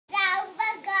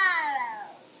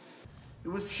It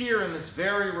was here in this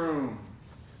very room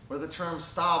where the term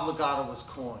Staublegato was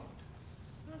coined.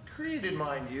 Not created,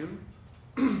 mind you.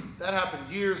 That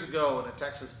happened years ago in a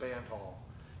Texas band hall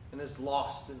and is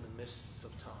lost in the mists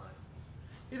of time.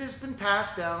 It has been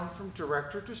passed down from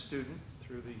director to student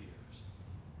through the years.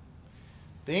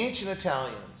 The ancient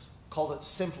Italians called it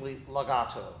simply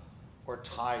legato, or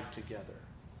tied together.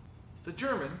 The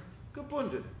German,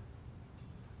 gebunden.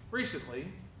 Recently,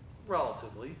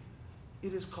 relatively,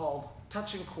 it is called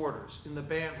touching quarters in the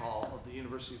band hall of the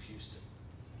University of Houston.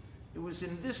 It was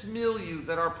in this milieu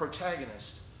that our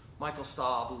protagonist, Michael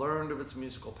Staub, learned of its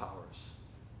musical powers.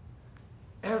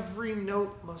 Every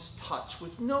note must touch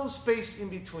with no space in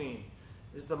between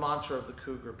is the mantra of the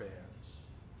Cougar bands.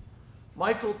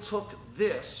 Michael took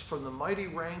this from the mighty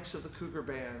ranks of the Cougar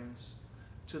bands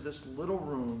to this little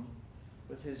room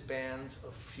with his bands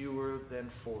of fewer than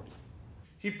 40.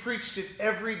 He preached it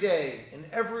every day in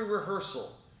every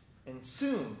rehearsal and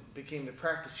soon became the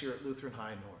practice here at Lutheran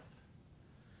High North.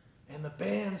 And the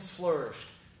bands flourished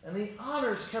and the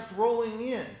honors kept rolling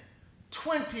in.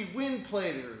 20 wind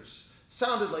platers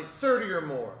sounded like 30 or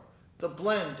more, the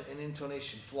blend and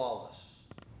intonation flawless.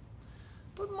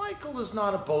 But Michael is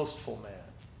not a boastful man.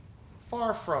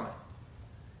 Far from it.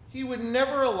 He would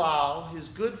never allow his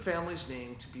good family's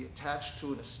name to be attached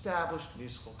to an established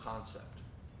musical concept.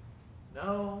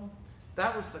 No,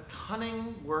 that was the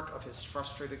cunning work of his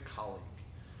frustrated colleague,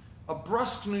 a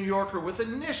brusque New Yorker with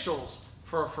initials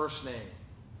for a first name,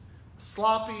 a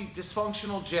sloppy,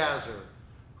 dysfunctional jazzer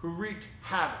who wreaked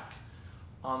havoc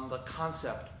on the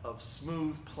concept of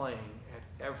smooth playing at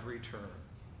every turn.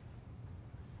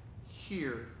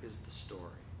 Here is the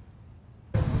story.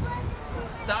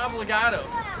 Staublegato.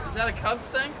 Is that a Cubs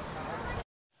thing?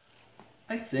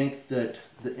 I think that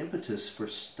the impetus for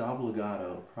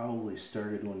Staublegato probably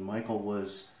started when Michael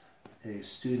was a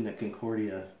student at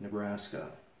Concordia,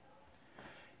 Nebraska.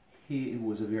 He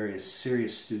was a very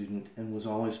serious student and was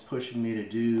always pushing me to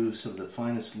do some of the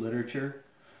finest literature,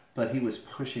 but he was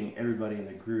pushing everybody in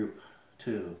the group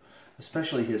too,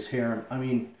 especially his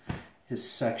his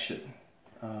section,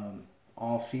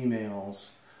 all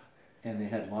females, and they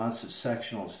had lots of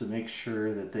sectionals to make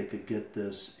sure that they could get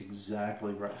this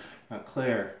exactly right. Now,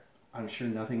 Claire, I'm sure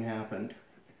nothing happened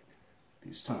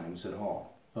these times at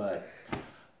all, but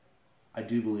I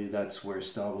do believe that's where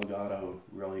Staublegato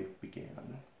really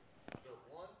began.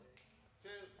 1, 2,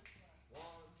 1,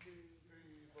 2, 3,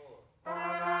 4.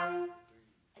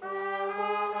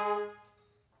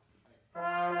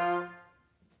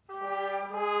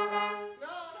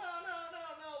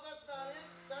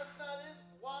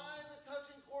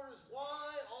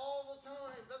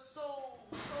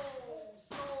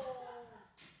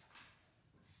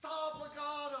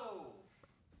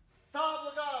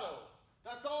 Staublegato.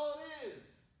 That's all it is. Staublegato.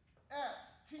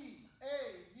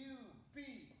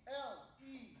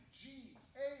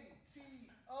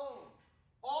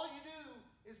 All you do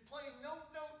is play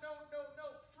note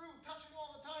through, touching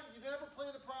all the time. You never play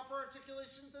the proper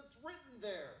articulation that's written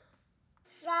there.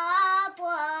 Staublegato.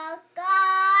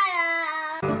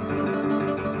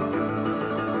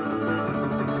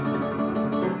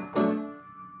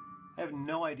 I have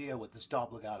no idea what the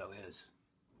Staublegato is.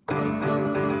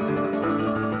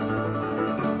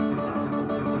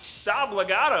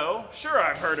 Staublegato? Sure,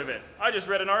 I've heard of it. I just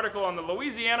read an article on the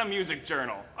Louisiana Music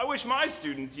Journal. I wish my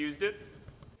students used it.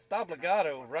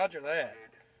 Staublegato, roger that.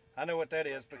 I know what that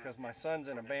is because my son's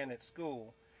in a band at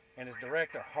school, and his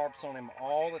director harps on him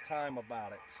all the time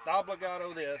about it.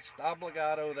 Staublegato this,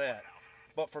 Staublegato that.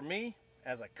 But for me,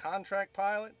 as a contract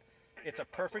pilot, it's a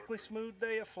perfectly smooth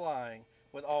day of flying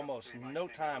with almost no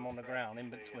time on the ground in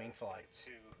between flights.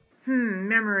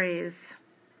 Memories.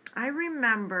 I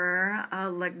remember a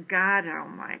legato,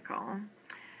 Michael.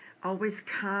 Always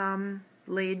calm,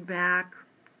 laid back,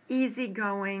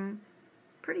 easygoing,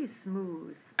 pretty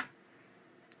smooth,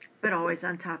 but always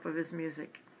on top of his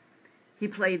music. He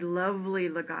played lovely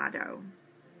legato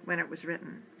when it was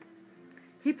written.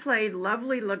 He played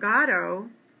lovely legato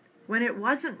when it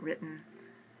wasn't written,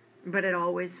 but it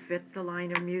always fit the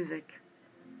line of music.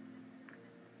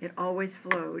 It always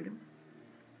flowed.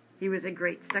 He was a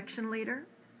great section leader.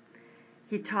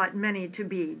 He taught many to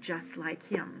be just like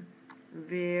him.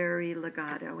 Very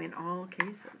legato in all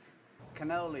cases.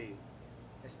 Cannoli,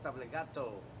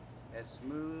 Staublegato, as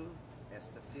smooth as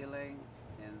the feeling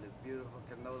and the beautiful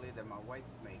cannoli that my wife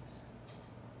makes.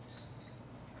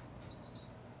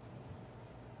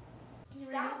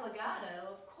 Staublegato,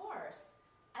 of course.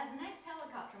 As an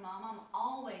ex-helicopter mom, I'm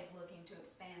always looking to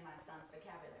expand my son's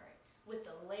vocabulary with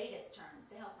the latest terms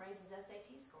to help raise his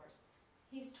SAT scores.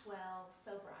 He's 12,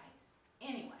 so bright.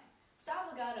 Anyway,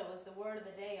 Staublegato was the the word of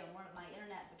the day on one of my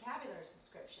internet vocabulary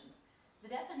subscriptions, the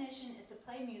definition is to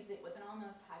play music with an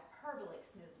almost hyperbolic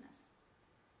smoothness.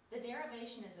 The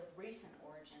derivation is of recent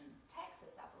origin,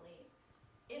 Texas, I believe.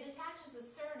 It attaches a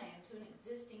surname to an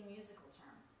existing musical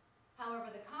term. However,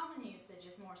 the common usage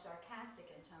is more sarcastic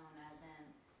in tone, as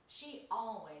in, she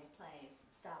always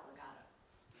plays Staublegato.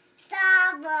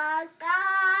 Staublegato,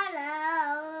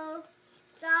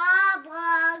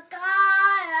 Staublegato,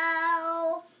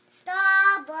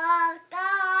 Staublegato.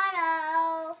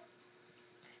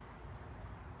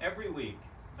 Every week,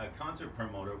 a concert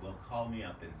promoter will call me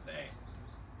up and say,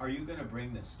 "Are you going to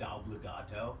bring the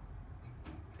Staublegato?"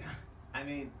 I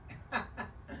mean,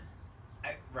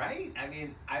 right? I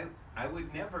mean, I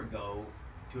would never go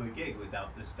to a gig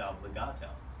without the Staublegato.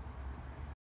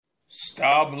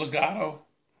 Staublegato?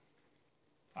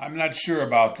 I'm not sure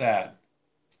about that,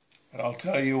 but I'll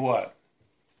tell you what.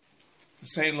 The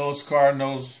St. Louis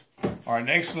Cardinals are an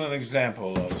excellent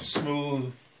example of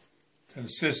smooth,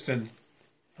 consistent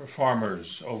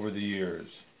performers over the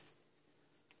years.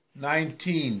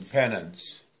 19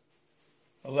 pennants,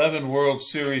 11 World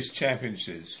Series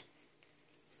championships,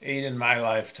 8 in my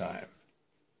lifetime.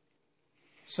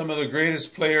 Some of the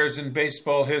greatest players in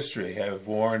baseball history have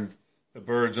worn the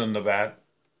birds on the bat.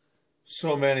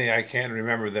 So many I can't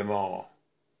remember them all.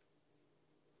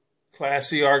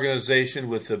 Classy organization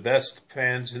with the best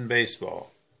fans in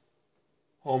baseball.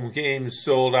 Home games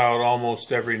sold out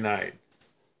almost every night.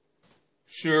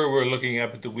 Sure, we're looking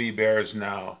up at the Wee Bears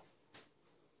now.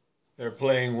 They're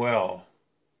playing well.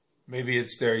 Maybe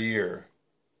it's their year.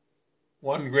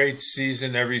 One great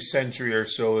season every century or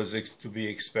so is to be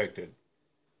expected.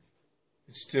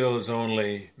 It still is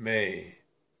only May.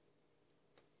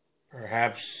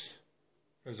 Perhaps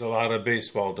there's a lot of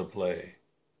baseball to play.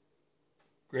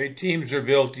 Great teams are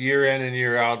built year in and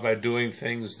year out by doing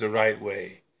things the right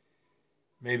way.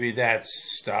 Maybe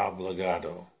that's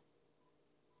Staublegato.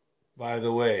 By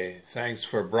the way, thanks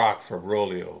for Brock for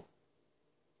Brolio.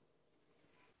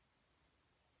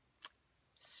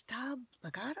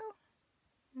 Staublegato?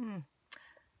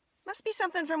 Must be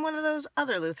something from one of those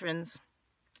other Lutherans.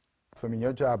 I mean,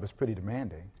 your job is pretty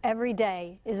demanding. Every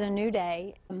day is a new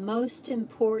day. The most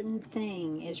important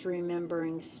thing is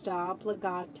remembering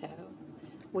Staublegato,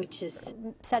 which is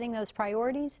setting those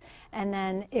priorities, and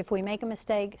then if we make a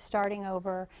mistake, starting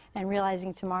over and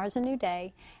realizing tomorrow's a new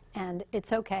day, and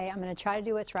it's okay, I'm going to try to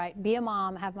do what's right, be a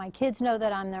mom, have my kids know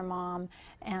that I'm their mom,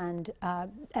 and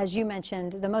as you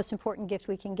mentioned, the most important gift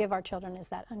we can give our children is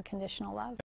that unconditional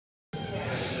love.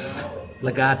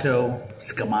 Legato,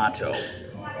 schemato.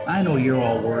 I know you're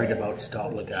all worried about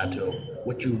Staublegato.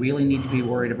 What you really need to be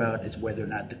worried about is whether or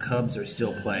not the Cubs are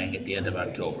still playing at the end of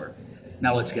October.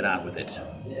 Now let's get on with it.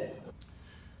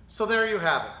 So there you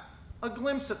have it, a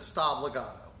glimpse at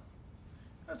Staublegato.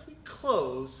 As we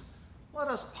close, let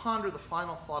us ponder the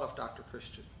final thought of Dr.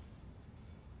 Christian.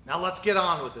 Now let's get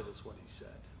on with it, is what he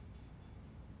said.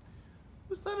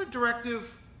 Was that a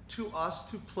directive to us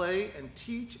to play and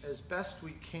teach as best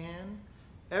we can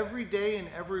every day in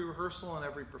every rehearsal and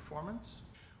every performance?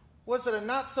 Was it a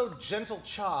not so gentle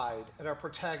chide at our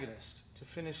protagonist to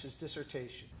finish his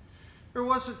dissertation? Or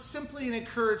was it simply an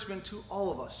encouragement to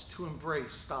all of us to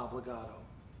embrace Staublegato?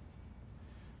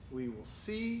 We will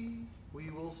see, we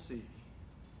will see.